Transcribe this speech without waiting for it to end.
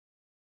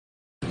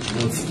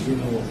but you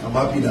know, I'm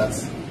happy that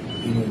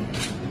you know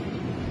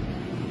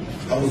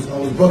I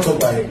was brought up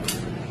by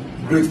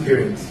great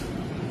parents.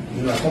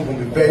 You know, I come from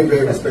a very,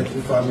 very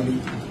respectful family.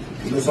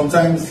 You know,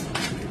 sometimes,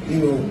 you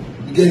know,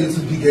 you get a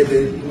little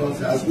big-headed, you know,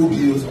 as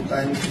OBO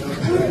sometimes. You know,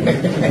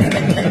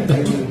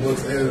 but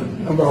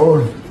number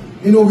one,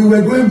 you know, we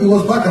were going, it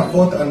was back and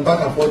forth and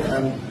back and forth,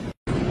 and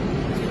I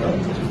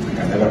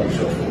can never be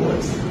sure for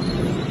words.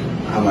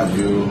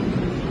 Amaju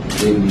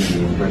gave me the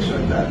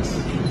impression that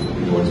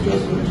he was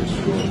just going to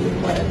stroll the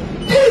quiet.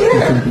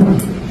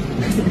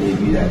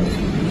 Maybe that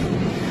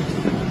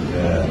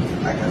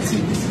I can see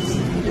this is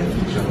the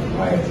definition of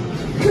quiet.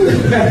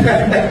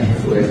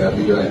 Where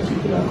Davido and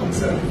people are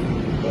concerned.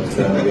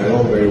 But we are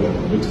all very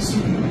welcome. Good to see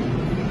you.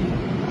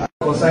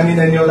 Concerning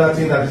any other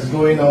thing that is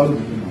going on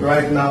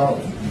right now,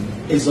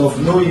 it's of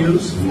no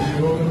use.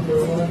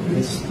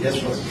 Yes,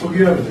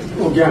 forgive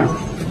everything. Oh, yeah.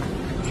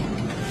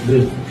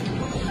 Good.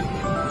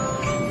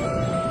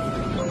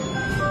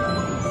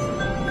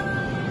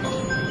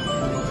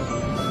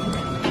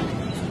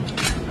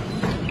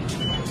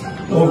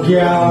 Oh,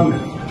 yeah.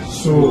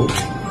 So.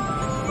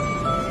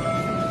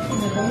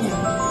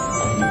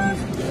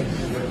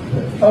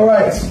 All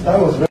right, that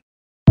was very